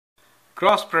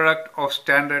Cross product of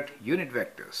standard unit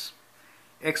vectors.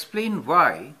 Explain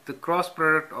why the cross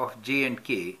product of j and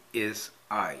k is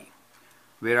I,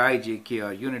 where I, j, k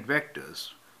are unit vectors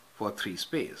for 3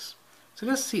 space. So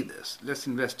let's see this. Let's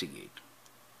investigate.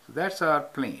 So that's our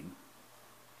plane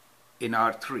in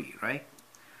R3, right?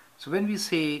 So when we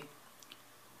say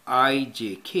I,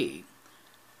 j, k,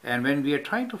 and when we are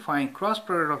trying to find cross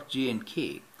product of j and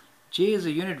k, j is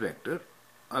a unit vector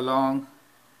along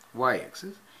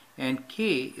y-axis and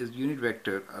k is unit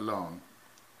vector along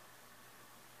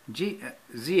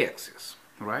z-axis,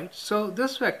 right? So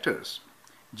these vectors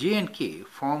j and k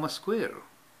form a square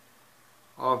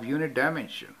of unit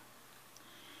dimension,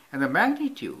 and the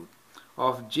magnitude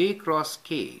of j cross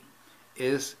k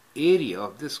is area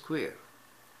of this square.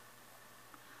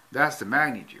 That's the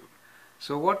magnitude.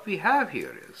 So what we have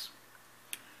here is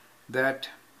that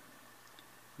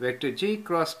vector j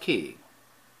cross k,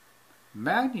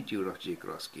 magnitude of j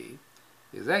cross k,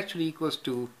 is actually equals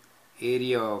to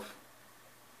area of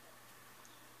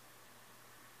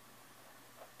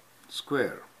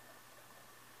square.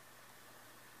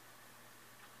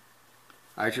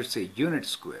 I should say unit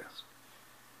squares.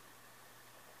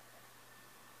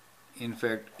 In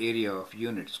fact, area of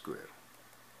unit square.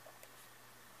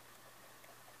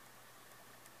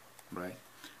 Right?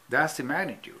 That's the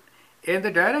magnitude. And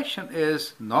the direction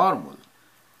is normal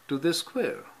to this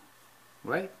square.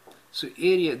 Right? So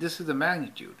area, this is the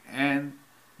magnitude, and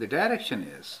the direction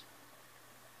is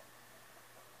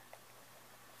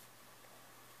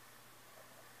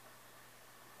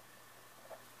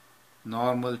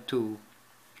normal to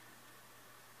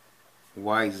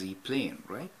YZ plane,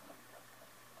 right?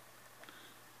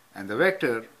 And the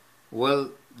vector, well,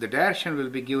 the direction will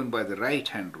be given by the right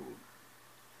hand rule.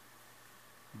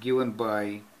 Given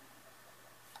by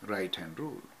right hand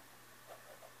rule.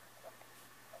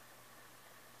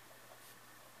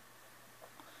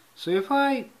 So if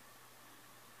I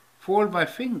fold my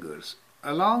fingers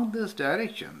along this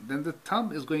direction, then the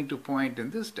thumb is going to point in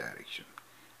this direction.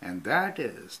 And that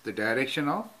is the direction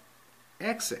of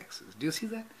x-axis. Do you see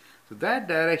that? So that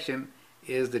direction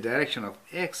is the direction of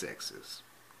x-axis.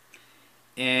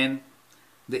 And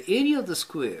the area of the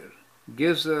square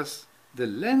gives us the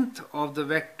length of the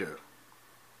vector,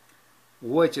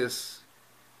 which is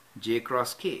j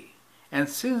cross k. And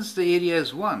since the area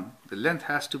is 1, the length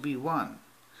has to be 1.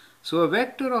 So a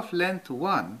vector of length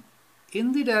 1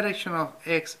 in the direction of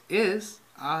x is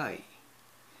I.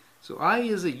 So I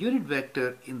is a unit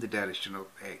vector in the direction of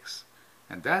x.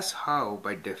 And that's how,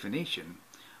 by definition,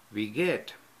 we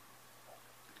get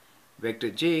vector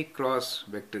j cross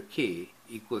vector k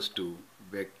equals to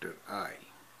vector I.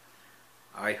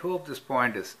 I hope this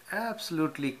point is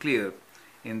absolutely clear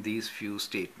in these few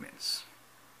statements.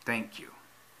 Thank you.